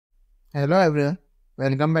Hello everyone,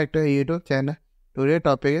 welcome back to our YouTube channel. Today's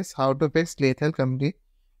topic is how to fix lethal company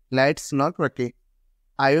lights not working.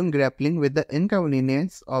 I am grappling with the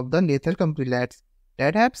inconvenience of the lethal company lights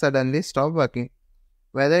that have suddenly stopped working.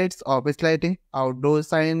 Whether it's office lighting, outdoor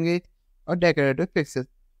signage, or decorative fixes,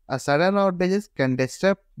 a sudden outage can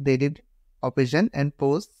disrupt daily operation and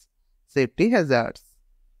pose safety hazards.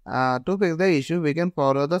 To fix the issue, we can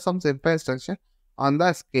follow some simple instructions on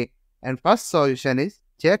the scale. And first solution is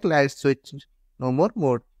check light switch no more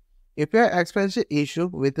mode. If you are experiencing issue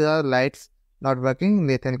with the lights not working in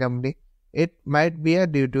lethal company, it might be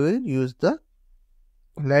due to use the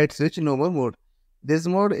light switch no more mode. This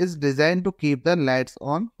mode is designed to keep the lights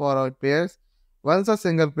on for all players. Once a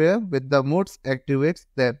single player with the modes activates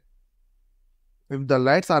them. If the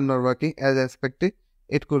lights are not working as expected,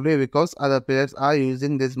 it could be because other players are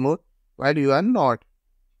using this mode while you are not.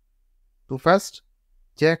 To first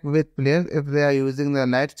check with players if they are using the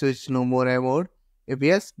LightSwitchNoMore mode. If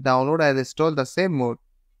yes, download and install the same mode.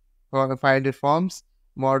 Find it forms,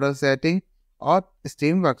 model setting, or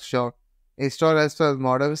Steam Workshop. Install as per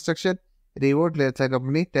model instruction, reboot Lethal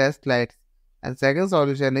Company test lights. And second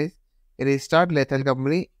solution is restart Lethal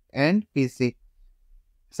Company and PC.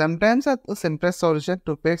 Sometimes the simplest solution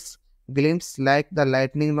to fix glimpse like the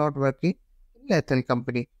lightning not working in Lethal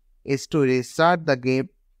Company is to restart the game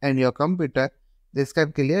and your computer. This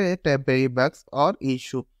can clear a temporary bugs or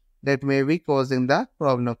issue that may be causing the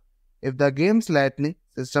problem. If the game's lightning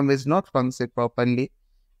system is not functioning properly,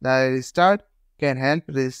 the restart can help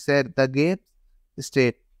reset the game's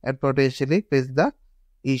state and potentially fix the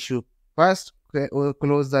issue. First,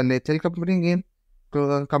 close the Lethal Company game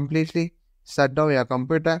completely. Shut down your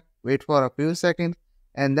computer, wait for a few seconds,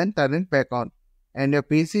 and then turn it back on. And your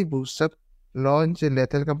PC boots up, launch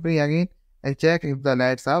Lethal Company again, and check if the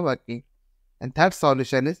lights are working. And third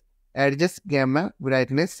solution is adjust gamma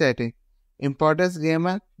brightness setting. Importance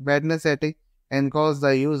gamma brightness setting can cause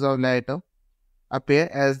the use of light to appear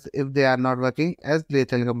as if they are not working as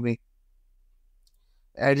Lethal Company.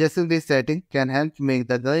 Adjusting this setting can help make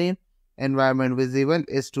the game environment visible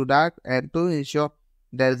is too dark and to ensure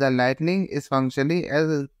that the lighting is functioning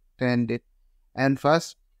as intended. And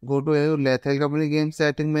first, go to your Lethal Company game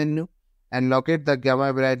setting menu and locate the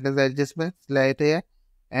gamma brightness adjustment slide here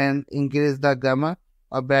and increase the gamma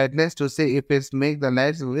or brightness to see if it makes the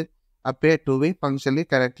lights will appear to be functioning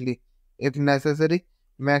correctly. If necessary,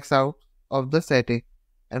 max out of the setting.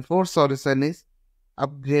 And fourth solution is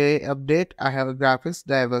update graphics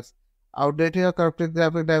drivers. Outdated your graphic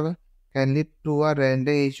driver can lead to a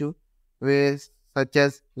render issue with such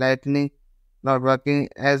as lightning not working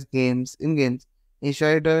as in games.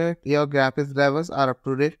 Ensure that your graphics drivers are up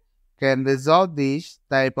to date can resolve these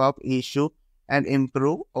type of issue and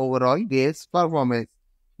improve overall game's performance.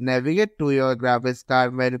 Navigate to your graphics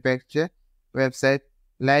card manufacturer website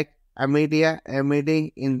like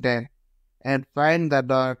AMD Intel and find the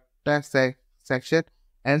data section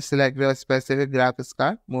and select your specific graphics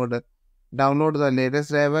card model. Download the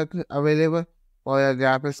latest driver available for your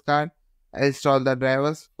graphics card. Install the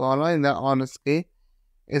drivers following the on-screen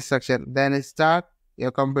instruction. Then start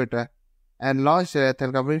your computer and launch your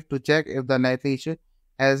Lethal Company to check if the lighting issue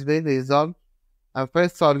has been resolved. Our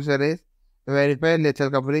first solution is verify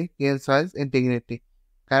Lethal Company game files integrity.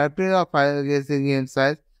 Corrupting of files in game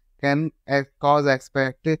files can cause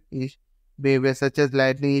expected behavior such as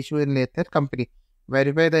lightning issue in Lethal Company.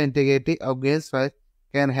 Verify the integrity of game files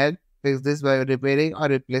can help fix this by repairing or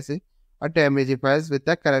replacing or damaging files with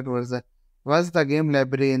the correct version. Once the game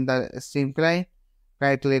library in the Steam client,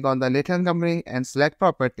 right-click on the Lethal Company and select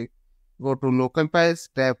Property. Go to Local Files,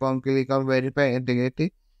 tap on click on Verify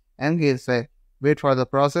Integrity and game file. Wait for the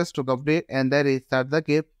process to complete and then restart the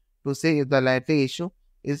game to see if the lighting issue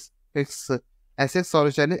is fixed. A sixth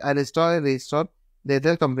solution is uninstall and restore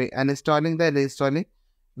Lethal Company. Uninstalling the reinstalling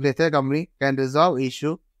Lethal Company can resolve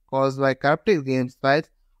issue caused by corrupted game files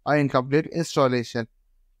or incomplete installation.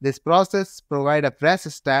 This process provides a fresh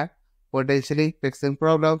start, potentially fixing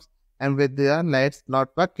problems and with the lights not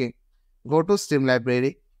working. Go to Steam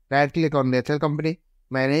Library, right-click on Lethal Company,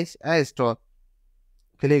 Manage and Install.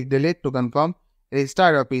 Click Delete to confirm.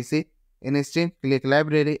 Restart your PC. In Steam, click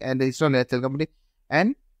Library and install Lethal Company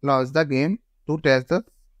and launch the game to test the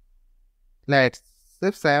lights.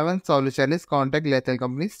 Step 7 solution is contact Lethal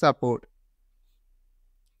Company support.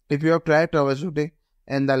 If you have tried troubleshooting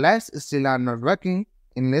and the lights still are not working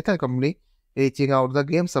in Lethal Company, reaching out the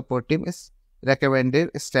game support team is recommended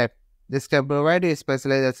step. This can provide you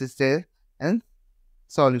specialized assistance and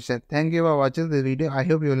solution. Thank you for watching this video. I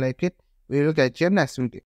hope you like it. We will catch you next video.